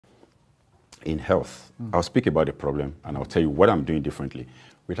in health, I'll speak about the problem and I'll tell you what I'm doing differently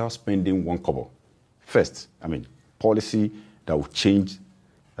without spending one kobo. First, policy that will change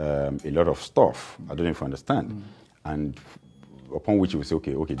a lot of stuff. I don't know if you understand. And upon which you will say,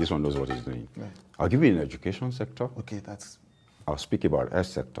 okay, this one knows what it's doing. Right. I'll give you an education sector. Okay, that's... I'll speak about health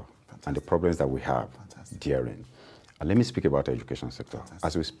sector. Fantastic. And the problems that we have therein. And let me speak about the education sector. Fantastic.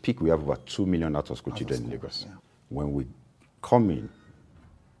 As we speak, we have over 2 million out-of-school children in Lagos. Yeah. When we come in,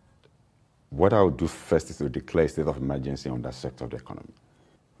 what I'll do first is to declare a state of emergency on that sector of the economy.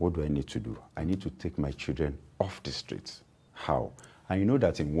 What do I need to do? I need to take my children off the streets. How? And you know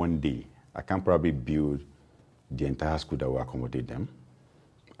that in one day, I can probably build the entire school that will accommodate them.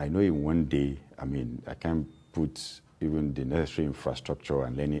 I know in one day, I can put even the necessary infrastructure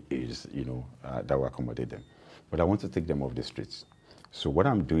and learning aids, that will accommodate them. But I want to take them off the streets. So what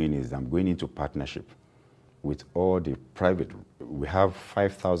I'm doing is I'm going into partnership with all the private. We have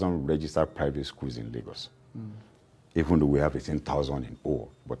 5,000 registered private schools in Lagos. Even though we have 18,000 in all,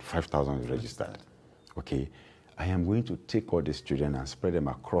 but 5,000 is registered. Okay, I am going to take all these children and spread them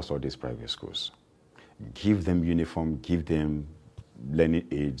across all these private schools. Give them uniform, give them learning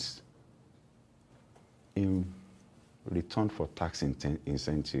aids. In return for tax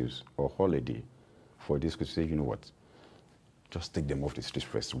incentives or holiday for this schools, say, you know what, just take them off the streets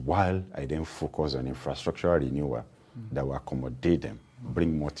first, while I then focus on infrastructural renewal that will accommodate them,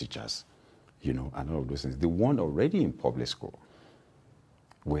 bring more teachers, and all of those things. The one already in public school,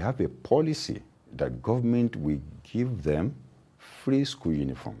 we have a policy that government will give them free school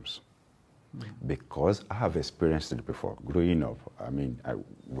uniforms. Because I have experienced it before. Growing up, I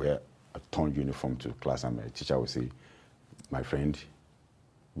wear a torn uniform to class, and my teacher would say, my friend,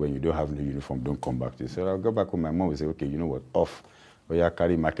 when you don't have no uniform, don't come back. So I'll go back home. My mom will say, okay, you know what, off. Or you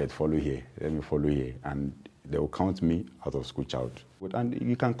carry market, follow here. Let me follow here. And they will count me out of school child. And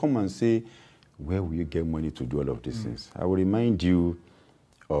you can come and say, where will you get money to do all of these things? I will remind you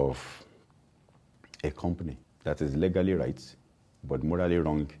of a company that is legally right, but morally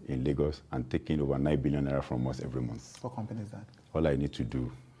wrong in Lagos and taking over 9 billion naira from us every month. What company is that? All I need to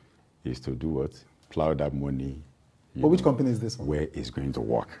do is to do what? Plow that money. But which company is this one? Where it's going to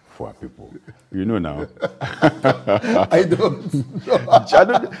work for our people. You know now. I don't. Do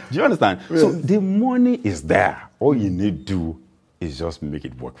you understand? Yes. So the money is there. All you need to do is just make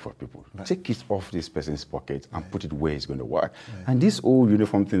it work for people. Right. Take it off this person's pocket and put it where it's going to work. Right. And this old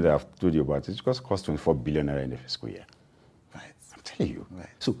uniform thing that I've told you about, it just cost 24 billion naira in the fiscal year. Right. I'm telling you. Right.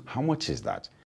 So how much is that?